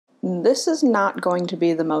This is not going to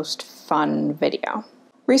be the most fun video.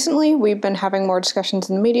 Recently, we've been having more discussions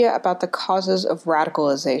in the media about the causes of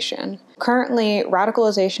radicalization. Currently,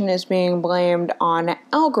 radicalization is being blamed on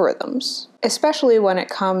algorithms, especially when it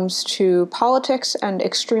comes to politics and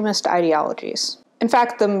extremist ideologies. In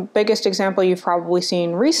fact, the biggest example you've probably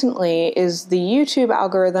seen recently is the YouTube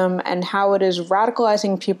algorithm and how it is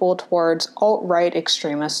radicalizing people towards alt-right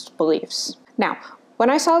extremist beliefs. Now, when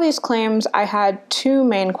I saw these claims, I had two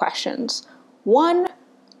main questions. One,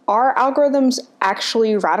 are algorithms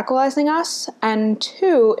actually radicalizing us? And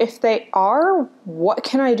two, if they are, what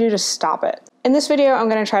can I do to stop it? In this video, I'm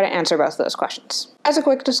going to try to answer both of those questions. As a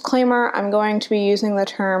quick disclaimer, I'm going to be using the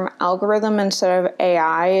term algorithm instead of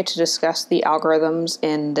AI to discuss the algorithms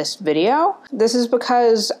in this video. This is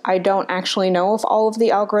because I don't actually know if all of the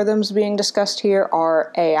algorithms being discussed here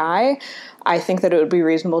are AI. I think that it would be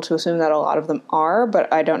reasonable to assume that a lot of them are,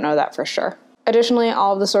 but I don't know that for sure. Additionally,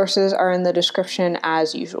 all of the sources are in the description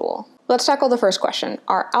as usual. Let's tackle the first question.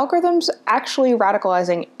 Are algorithms actually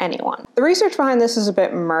radicalizing anyone? The research behind this is a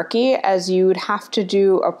bit murky, as you would have to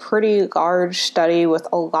do a pretty large study with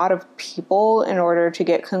a lot of people in order to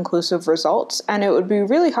get conclusive results, and it would be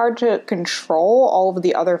really hard to control all of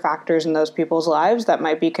the other factors in those people's lives that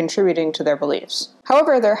might be contributing to their beliefs.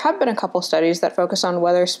 However, there have been a couple studies that focus on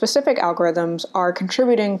whether specific algorithms are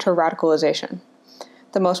contributing to radicalization.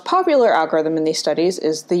 The most popular algorithm in these studies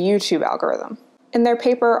is the YouTube algorithm. In their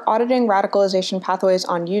paper, Auditing Radicalization Pathways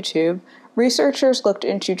on YouTube, researchers looked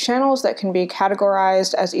into channels that can be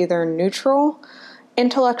categorized as either neutral,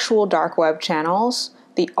 intellectual dark web channels,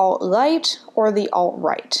 the alt-light, or the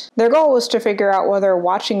alt-right. Their goal was to figure out whether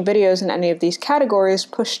watching videos in any of these categories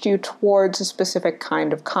pushed you towards a specific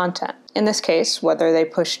kind of content. In this case, whether they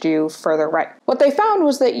pushed you further right. What they found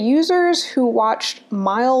was that users who watched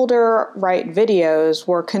milder right videos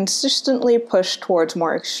were consistently pushed towards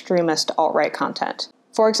more extremist alt-right content.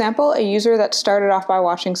 For example, a user that started off by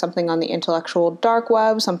watching something on the intellectual dark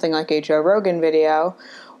web, something like a Joe Rogan video,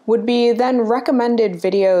 would be then recommended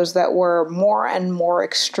videos that were more and more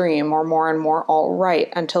extreme or more and more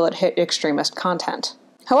alt-right until it hit extremist content.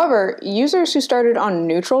 However, users who started on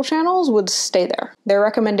neutral channels would stay there. Their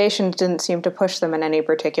recommendations didn't seem to push them in any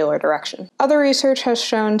particular direction. Other research has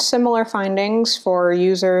shown similar findings for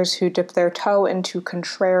users who dip their toe into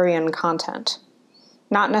contrarian content.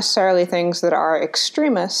 Not necessarily things that are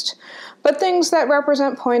extremist, but things that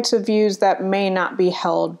represent points of views that may not be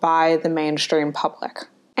held by the mainstream public.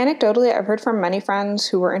 Anecdotally, I've heard from many friends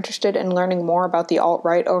who were interested in learning more about the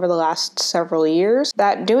alt-right over the last several years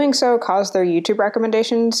that doing so caused their YouTube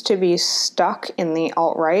recommendations to be stuck in the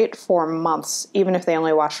alt-right for months, even if they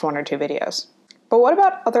only watched one or two videos. But what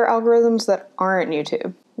about other algorithms that aren't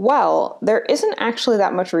YouTube? Well, there isn't actually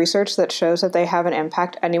that much research that shows that they have an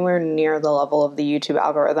impact anywhere near the level of the YouTube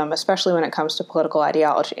algorithm, especially when it comes to political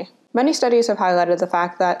ideology. Many studies have highlighted the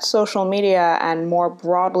fact that social media and more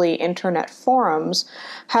broadly internet forums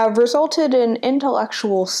have resulted in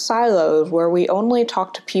intellectual silos where we only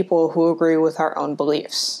talk to people who agree with our own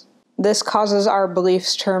beliefs. This causes our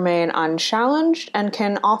beliefs to remain unchallenged and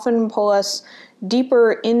can often pull us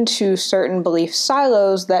deeper into certain belief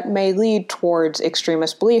silos that may lead towards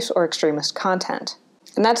extremist beliefs or extremist content.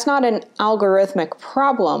 And that's not an algorithmic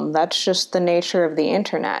problem, that's just the nature of the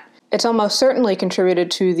internet. It's almost certainly contributed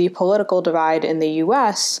to the political divide in the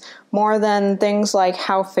US more than things like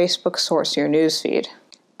how Facebook sorts your newsfeed.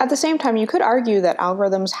 At the same time, you could argue that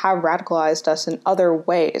algorithms have radicalized us in other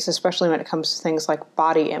ways, especially when it comes to things like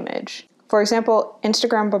body image. For example,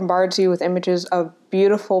 Instagram bombards you with images of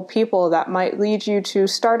beautiful people that might lead you to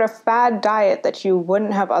start a fad diet that you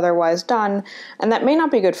wouldn't have otherwise done, and that may not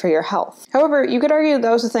be good for your health. However, you could argue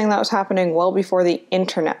that was a thing that was happening well before the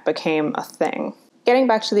internet became a thing. Getting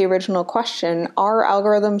back to the original question, are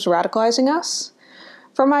algorithms radicalizing us?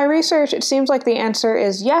 From my research, it seems like the answer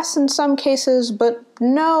is yes in some cases, but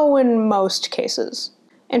no in most cases.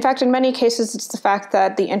 In fact, in many cases, it's the fact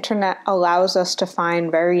that the internet allows us to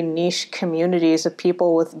find very niche communities of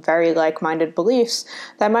people with very like-minded beliefs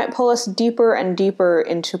that might pull us deeper and deeper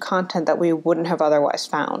into content that we wouldn't have otherwise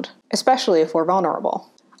found, especially if we're vulnerable.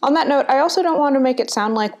 On that note, I also don't want to make it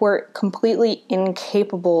sound like we're completely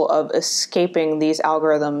incapable of escaping these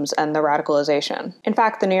algorithms and the radicalization. In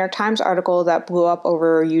fact, the New York Times article that blew up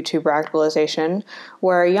over YouTube radicalization,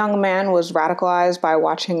 where a young man was radicalized by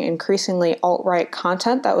watching increasingly alt-right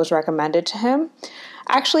content that was recommended to him,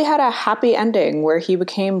 actually had a happy ending where he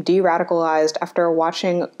became de-radicalized after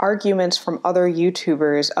watching arguments from other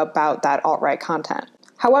YouTubers about that alt-right content.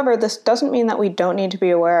 However, this doesn't mean that we don't need to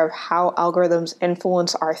be aware of how algorithms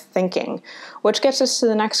influence our thinking, which gets us to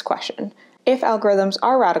the next question. If algorithms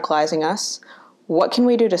are radicalizing us, what can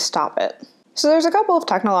we do to stop it? So there's a couple of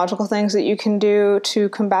technological things that you can do to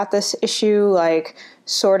combat this issue, like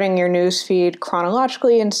sorting your newsfeed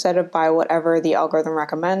chronologically instead of by whatever the algorithm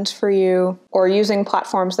recommends for you, or using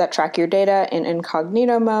platforms that track your data in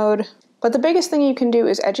incognito mode. But the biggest thing you can do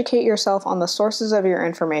is educate yourself on the sources of your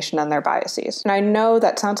information and their biases. And I know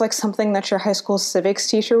that sounds like something that your high school civics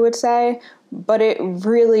teacher would say, but it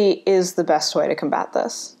really is the best way to combat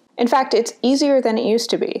this. In fact, it's easier than it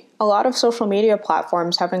used to be. A lot of social media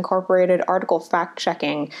platforms have incorporated article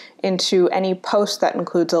fact-checking into any post that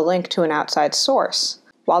includes a link to an outside source.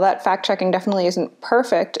 While that fact-checking definitely isn't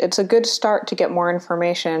perfect, it's a good start to get more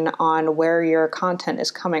information on where your content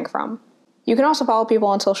is coming from. You can also follow people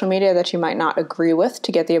on social media that you might not agree with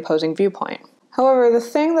to get the opposing viewpoint. However, the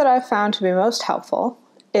thing that I've found to be most helpful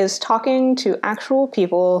is talking to actual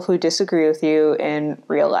people who disagree with you in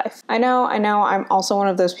real life. I know, I'm also one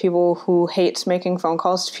of those people who hates making phone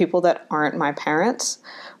calls to people that aren't my parents,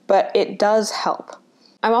 but it does help.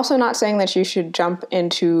 I'm also not saying that you should jump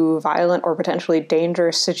into violent or potentially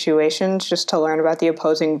dangerous situations just to learn about the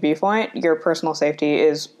opposing viewpoint. Your personal safety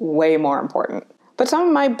is way more important. But some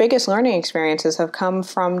of my biggest learning experiences have come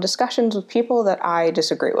from discussions with people that I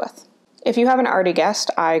disagree with. If you haven't already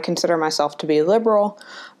guessed, I consider myself to be liberal,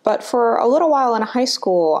 but for a little while in high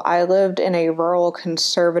school, I lived in a rural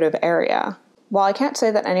conservative area. While I can't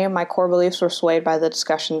say that any of my core beliefs were swayed by the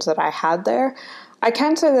discussions that I had there, I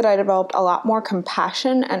can say that I developed a lot more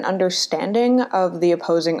compassion and understanding of the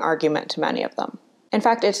opposing argument to many of them. In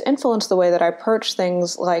fact, it's influenced the way that I approach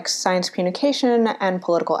things like science communication and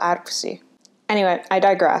political advocacy. Anyway, I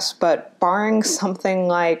digress, but barring something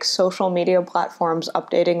like social media platforms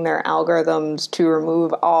updating their algorithms to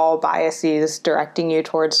remove all biases directing you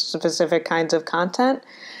towards specific kinds of content,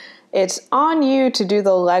 it's on you to do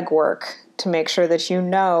the legwork to make sure that you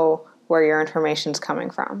know where your information's coming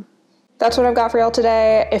from. That's what I've got for y'all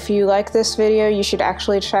today. If you like this video, you should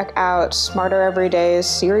actually check out Smarter everydAI's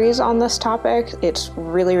series on this topic. It's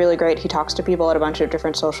really, really great. He talks to people at a bunch of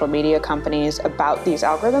different social media companies about these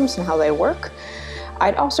algorithms and how they work.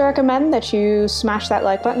 I'd also recommend that you smash that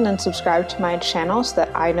like button and subscribe to my channel so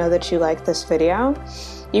that I know that you like this video.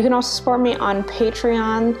 You can also support me on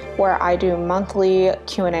Patreon, where I do monthly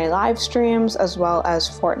Q&A live streams as well as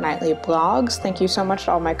fortnightly blogs. Thank you so much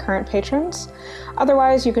to all my current patrons.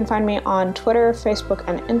 Otherwise, you can find me on Twitter, Facebook,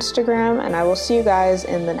 and Instagram, and I will see you guys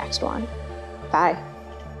in the next one. Bye.